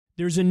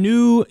There's a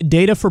new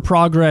Data for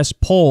Progress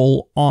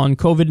poll on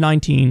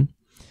COVID-19,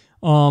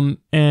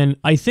 and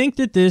I think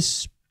that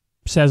this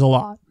says a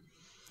lot.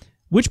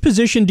 Which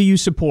position do you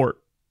support?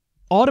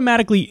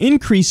 Automatically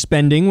increase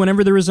spending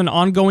whenever there is an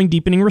ongoing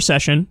deepening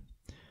recession,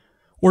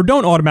 or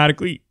don't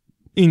automatically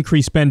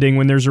increase spending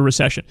when there's a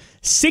recession?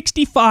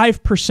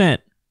 65%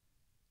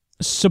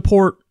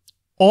 support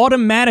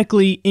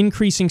automatically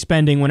increasing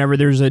spending whenever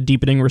there's a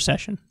deepening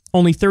recession.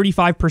 Only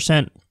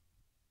 35%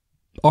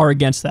 are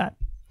against that.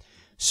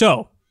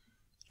 So,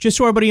 just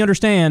so everybody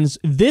understands,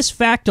 this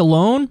fact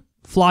alone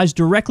flies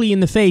directly in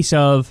the face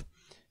of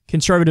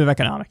conservative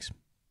economics.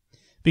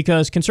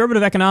 Because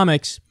conservative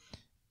economics,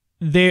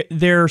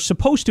 they're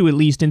supposed to, at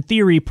least in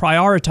theory,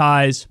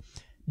 prioritize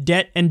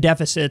debt and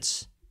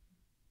deficits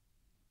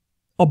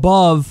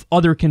above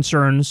other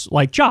concerns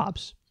like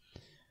jobs.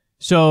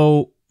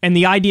 So, and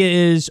the idea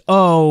is,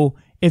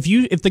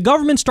 if the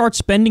government starts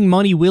spending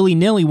money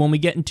willy-nilly when we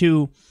get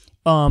into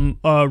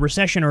a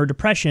recession or a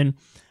depression,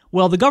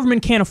 well, the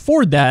government can't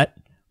afford that.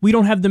 We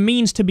don't have the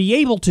means to be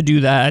able to do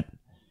that.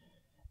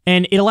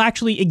 And it'll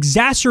actually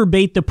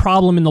exacerbate the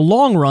problem in the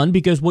long run,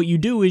 because what you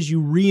do is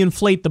you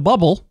reinflate the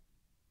bubble.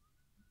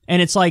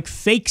 And it's like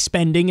fake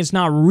spending. It's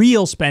not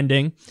real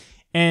spending.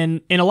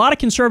 And in a lot of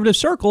conservative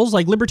circles,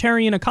 like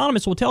libertarian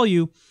economists will tell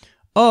you,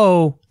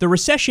 the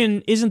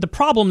recession isn't the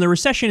problem. The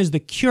recession is the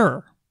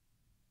cure.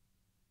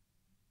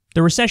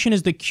 The recession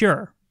is the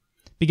cure.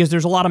 Because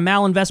there's a lot of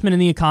malinvestment in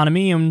the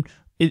economy, and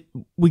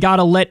we got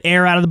to let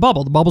air out of the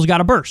bubble. The bubble's got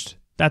to burst.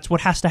 That's what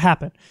has to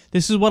happen.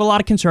 This is what a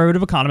lot of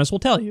conservative economists will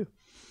tell you.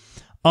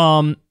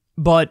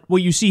 But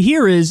what you see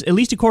here is, at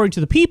least according to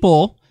the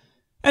people,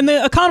 and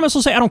the economists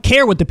will say, I don't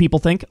care what the people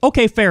think.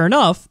 Okay, fair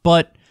enough.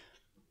 But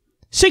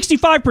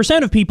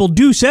 65% of people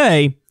do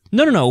say,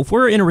 no. If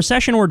we're in a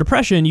recession or a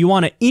depression, you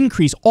want to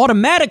increase.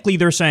 Automatically,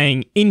 they're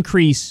saying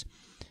increase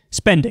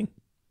spending.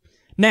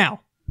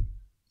 Now,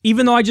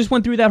 even though I just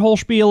went through that whole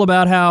spiel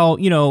about how,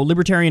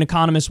 libertarian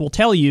economists will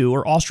tell you,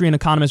 or Austrian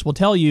economists will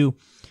tell you,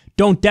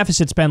 don't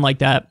deficit spend like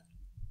that.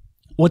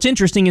 What's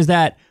interesting is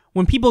that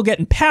when people get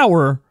in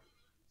power,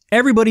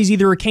 everybody's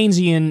either a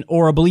Keynesian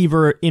or a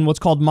believer in what's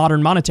called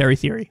modern monetary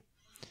theory.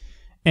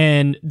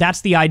 And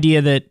that's the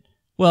idea that,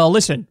 well,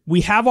 listen,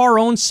 we have our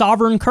own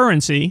sovereign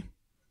currency.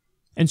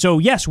 And so,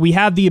 yes, we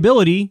have the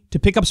ability to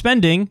pick up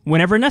spending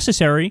whenever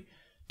necessary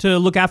to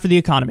look after the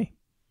economy.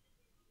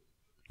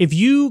 If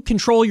you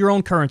control your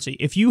own currency,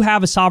 if you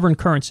have a sovereign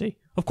currency,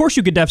 of course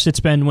you could deficit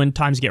spend when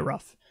times get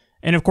rough.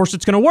 And of course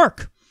it's going to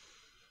work.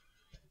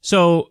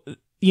 So,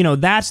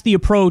 that's the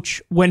approach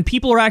when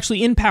people are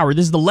actually in power.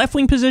 This is the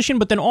left-wing position,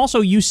 but then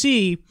also you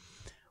see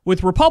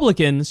with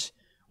Republicans,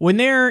 when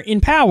they're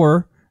in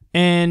power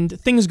and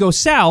things go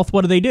south,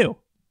 what do?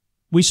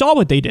 We saw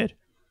what they did.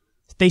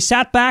 They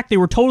sat back. They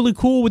were totally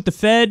cool with the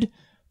Fed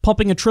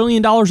pumping $1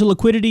 trillion of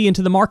liquidity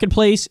into the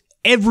marketplace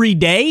every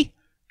day.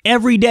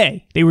 Every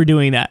day they were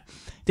doing that.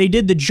 They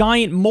did the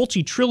giant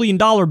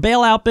multi-trillion-dollar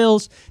bailout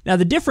bills. Now,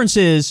 the difference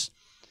is,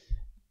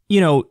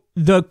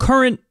 the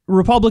current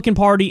Republican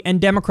Party and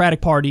Democratic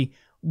Party,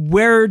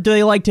 where do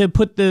they like to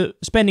put the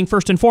spending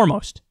first and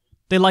foremost?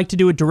 They like to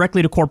do it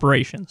directly to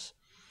corporations.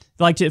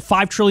 They like to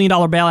 $5 trillion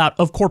bailout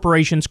of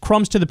corporations,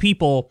 crumbs to the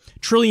people,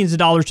 trillions of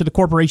dollars to the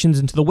corporations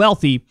and to the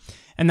wealthy.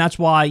 And that's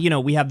why,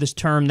 we have this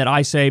term that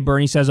I say,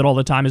 Bernie says it all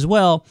the time as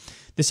well,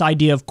 this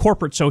idea of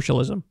corporate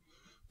socialism.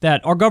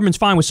 That our government's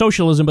fine with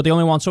socialism, but they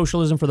only want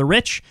socialism for the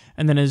rich.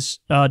 And then, as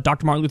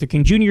Dr. Martin Luther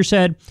King Jr.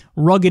 said,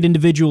 rugged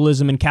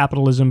individualism and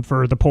capitalism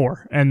for the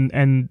poor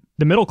and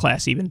the middle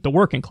class, even the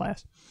working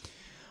class.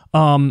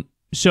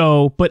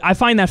 But I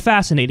find that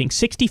fascinating.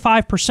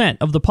 65%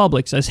 of the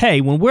public says, hey,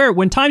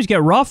 when times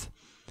get rough,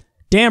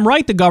 damn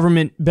right the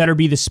government better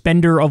be the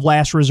spender of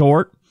last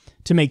resort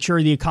to make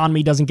sure the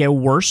economy doesn't get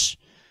worse.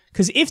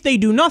 Because if they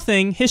do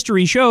nothing,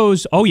 history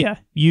shows,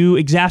 you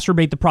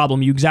exacerbate the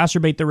problem, you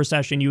exacerbate the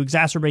recession, you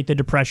exacerbate the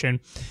depression,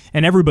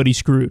 and everybody's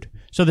screwed.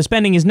 So the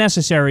spending is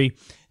necessary.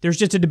 There's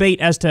just a debate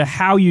as to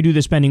how you do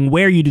the spending,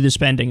 where you do the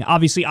spending.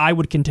 Obviously, I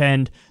would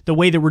contend the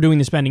way that we're doing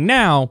the spending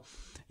now,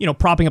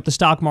 propping up the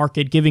stock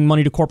market, giving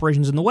money to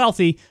corporations and the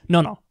wealthy.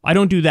 No, I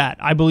don't do that.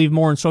 I believe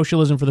more in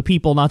socialism for the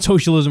people, not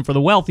socialism for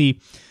the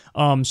wealthy.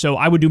 So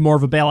I would do more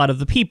of a bailout of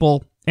the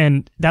people.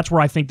 And that's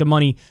where I think the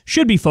money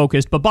should be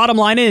focused. But bottom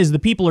line is, the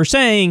people are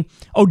saying,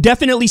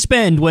 definitely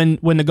spend when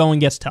the going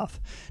gets tough.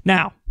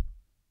 Now,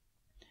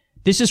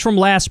 this is from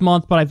last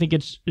month, but I think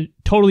it's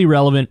totally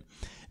relevant.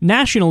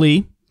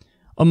 Nationally,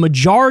 a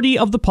majority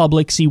of the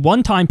public see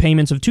one-time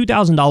payments of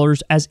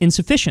 $2,000 as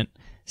insufficient.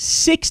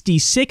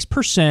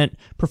 66%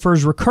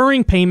 prefers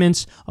recurring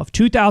payments of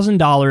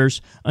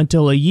 $2,000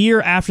 until a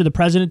year after the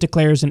president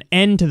declares an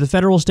end to the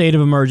federal state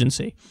of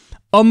emergency.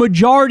 A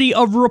majority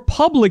of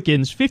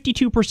Republicans,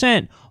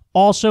 52%,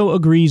 also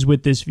agrees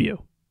with this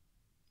view.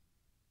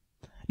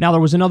 Now, there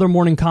was another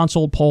Morning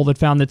Consult poll that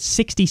found that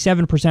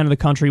 67% of the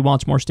country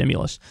wants more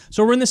stimulus.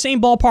 So we're in the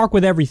same ballpark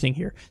with everything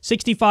here.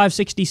 65,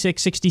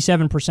 66,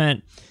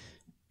 67%.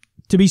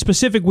 To be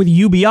specific with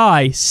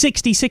UBI,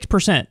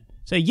 66%.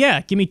 Say,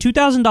 give me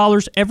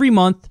 $2,000 every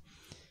month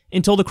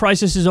until the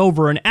crisis is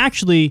over, and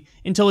actually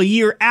until a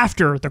year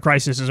after the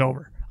crisis is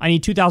over. I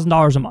need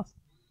 $2,000 a month.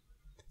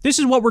 This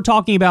is what we're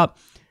talking about.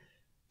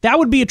 That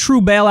would be a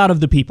true bailout of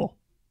the people.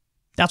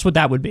 That's what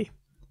that would be.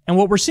 And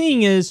what we're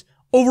seeing is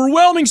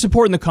overwhelming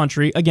support in the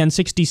country, again,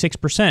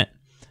 66%.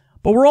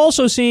 But we're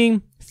also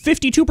seeing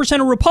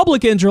 52% of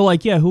Republicans are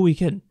like, yeah, who are we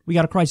kidding? We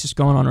got a crisis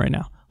going on right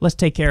now. Let's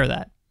take care of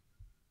that.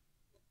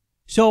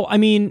 So, I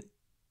mean,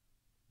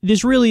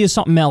 this really is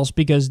something else,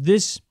 because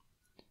this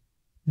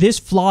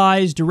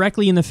flies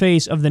directly in the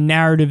face of the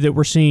narrative that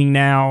we're seeing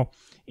now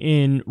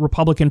in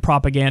Republican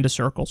propaganda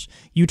circles.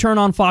 You turn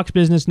on Fox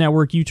Business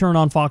Network, you turn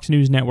on Fox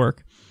News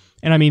Network,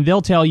 and I mean,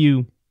 they'll tell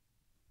you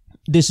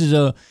this is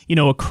a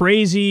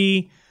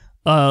crazy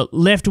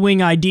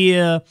left-wing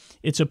idea,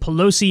 it's a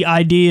Pelosi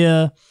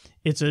idea,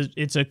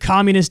 it's a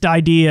communist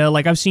idea.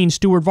 Like, I've seen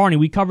Stuart Varney,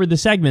 we covered the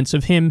segments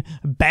of him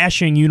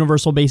bashing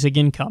universal basic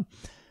income.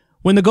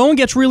 When the going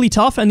gets really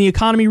tough and the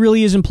economy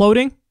really is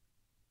imploding,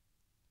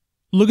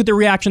 look at the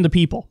reaction of the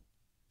people.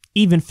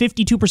 Even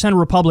 52% of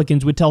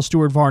Republicans would tell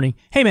Stuart Varney,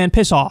 hey man,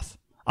 piss off.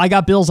 I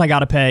got bills I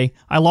gotta pay.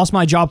 I lost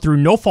my job through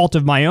no fault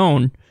of my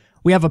own.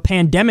 We have a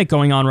pandemic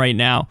going on right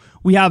now.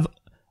 We have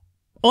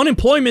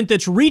unemployment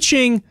that's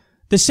reaching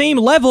the same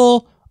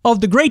level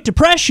of the Great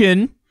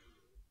Depression.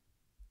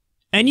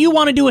 And you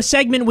want to do a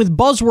segment with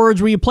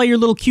buzzwords where you play your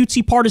little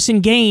cutesy partisan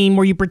game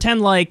where you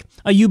pretend like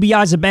a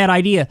UBI is a bad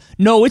idea.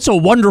 No, it's a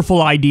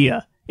wonderful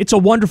idea. It's a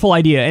wonderful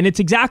idea. And it's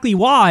exactly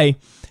why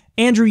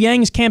Andrew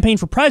Yang's campaign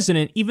for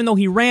president, even though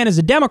he ran as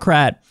a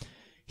Democrat,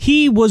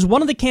 he was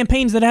one of the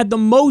campaigns that had the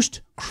most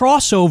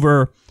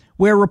crossover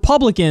where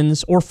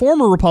Republicans or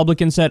former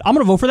Republicans said, I'm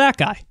going to vote for that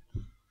guy.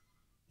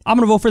 I'm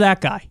going to vote for that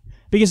guy.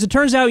 Because it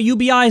turns out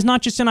UBI is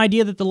not just an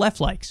idea that the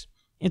left likes.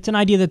 It's an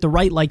idea that the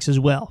right likes as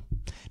well.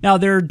 Now,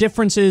 there are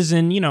differences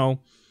in,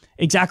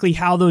 exactly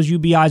how those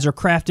UBIs are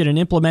crafted and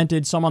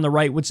implemented. Some on the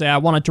right would say, I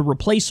wanted to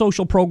replace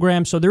social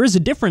programs. So there is a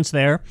difference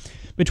there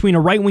between a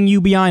right-wing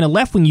UBI and a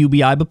left-wing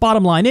UBI. But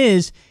bottom line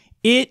is,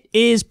 it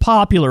is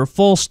popular,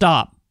 full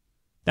stop.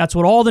 That's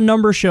what all the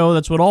numbers show.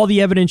 That's what all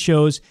the evidence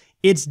shows.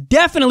 It's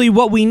definitely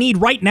what we need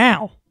right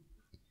now.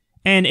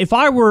 And if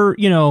I were,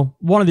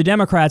 one of the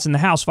Democrats in the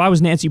House, if I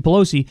was Nancy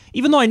Pelosi,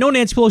 even though I know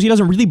Nancy Pelosi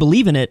doesn't really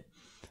believe in it,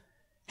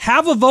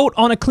 have a vote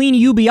on a clean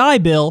UBI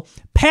bill,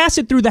 pass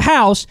it through the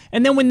House,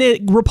 and then when the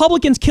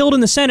Republicans killed in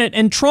the Senate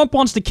and Trump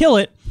wants to kill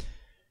it,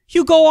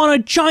 you go on a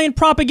giant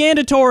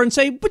propaganda tour and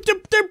say, but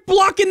they're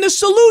blocking the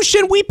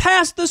solution. We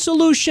passed the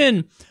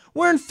solution.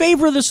 We're in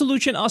favor of the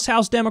solution, us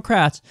House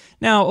Democrats.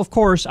 Now, of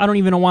course, I don't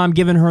even know why I'm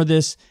giving her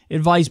this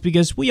advice,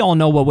 because we all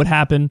know what would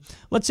happen.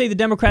 Let's say the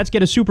Democrats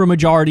get a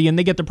supermajority and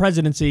they get the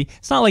presidency.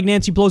 It's not like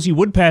Nancy Pelosi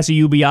would pass a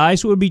UBI,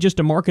 so it would be just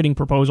a marketing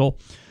proposal.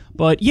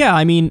 But yeah,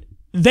 I mean,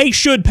 they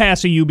should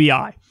pass a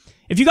UBI.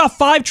 If you got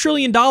 $5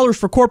 trillion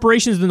for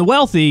corporations and the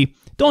wealthy,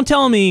 don't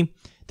tell me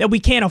that we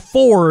can't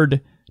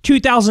afford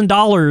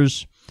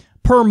 $2,000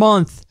 per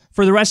month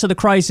for the rest of the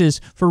crisis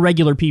for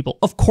regular people.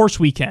 Of course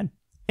we can.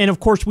 And of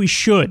course we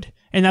should.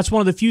 And that's one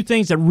of the few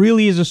things that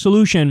really is a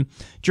solution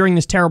during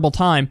this terrible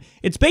time.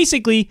 It's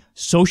basically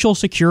Social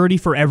Security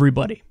for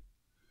everybody,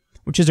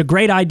 which is a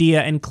great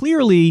idea. And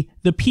clearly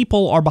the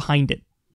people are behind it.